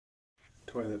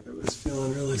toilet that was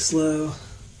filling really slow.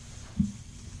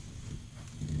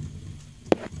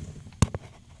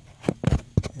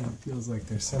 And it feels like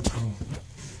there's something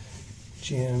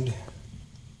jammed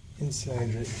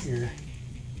inside right here.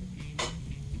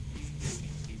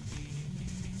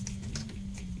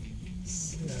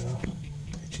 So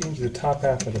I changed the top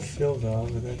half of the fill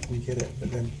valve, but that didn't get it.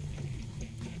 But then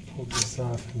I pulled this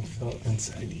off and felt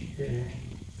inside here.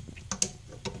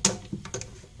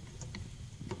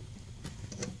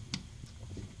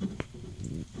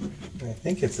 And I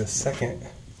think it's a second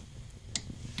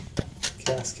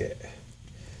gasket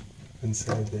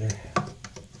inside there.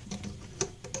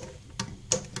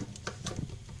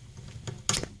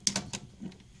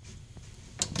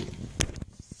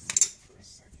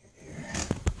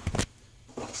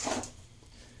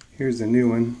 Here's a new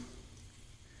one,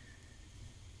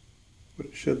 what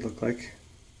it should look like.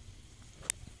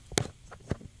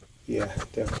 Yeah,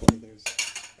 definitely there's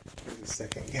a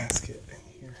second gasket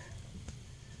in here.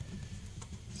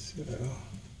 So,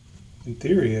 in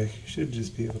theory, I should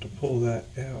just be able to pull that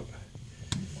out.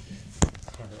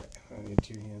 Alright, I need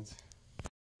 2 hands.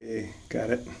 Okay,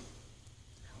 got it.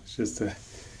 It's just a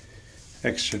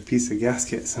extra piece of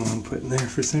gasket someone put in there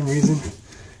for some reason.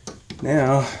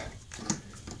 Now,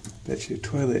 bet your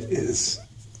toilet is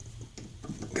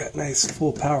got nice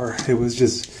full power. It was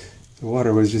just, the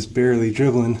water was just barely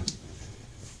dribbling.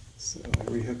 So I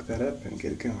rehook that up and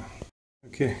get it going.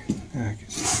 Okay, now I can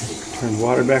turn the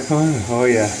water back on. Oh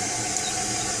yeah,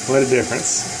 what a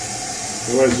difference.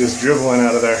 It was just dribbling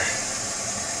out of there.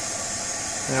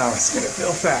 Now it's gonna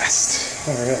fill fast.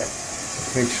 Alright,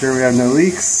 make sure we have no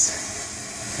leaks.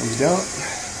 And we don't,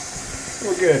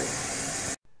 we're good.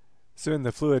 So in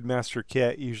the Fluid Master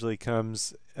kit usually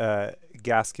comes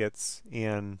gaskets,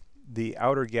 and the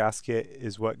outer gasket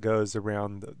is what goes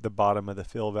around the bottom of the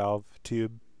fill valve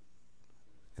tube,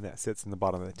 and that sits in the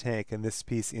bottom of the tank. And this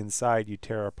piece inside you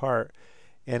tear apart,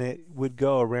 and it would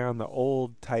go around the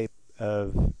old type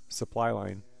of supply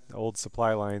line. The old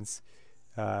supply lines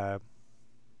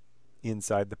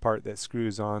inside the part that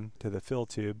screws on to the fill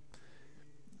tube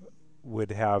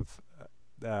would have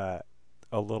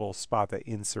a little spot that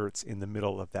inserts in the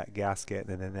middle of that gasket,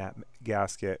 and then that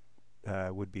gasket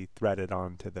would be threaded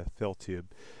onto the fill tube.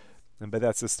 But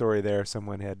that's the story there.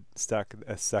 Someone had stuck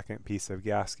a second piece of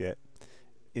gasket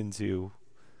into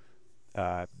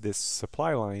this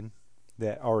supply line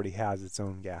that already has its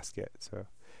own gasket. So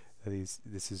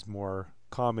this is more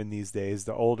common these days.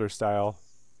 The older style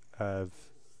of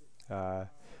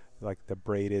like the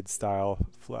braided style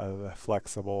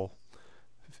flexible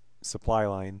supply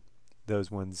line,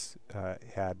 those ones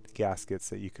had gaskets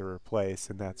that you could replace,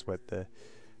 and that's what the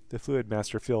Fluid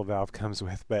Master fill valve comes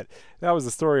with. But that was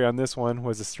the story on this one.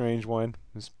 Was a strange one.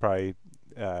 It was probably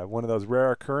one of those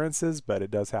rare occurrences, but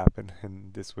it does happen,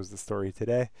 and this was the story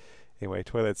today. Anyway,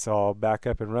 toilet's all back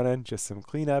up and running, just some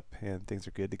cleanup, and things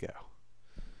are good to go.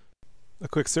 A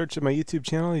quick search of my YouTube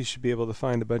channel, you should be able to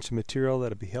find a bunch of material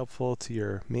that'll be helpful to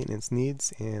your maintenance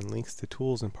needs, and links to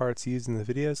tools and parts used in the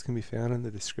videos can be found in the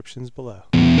descriptions below.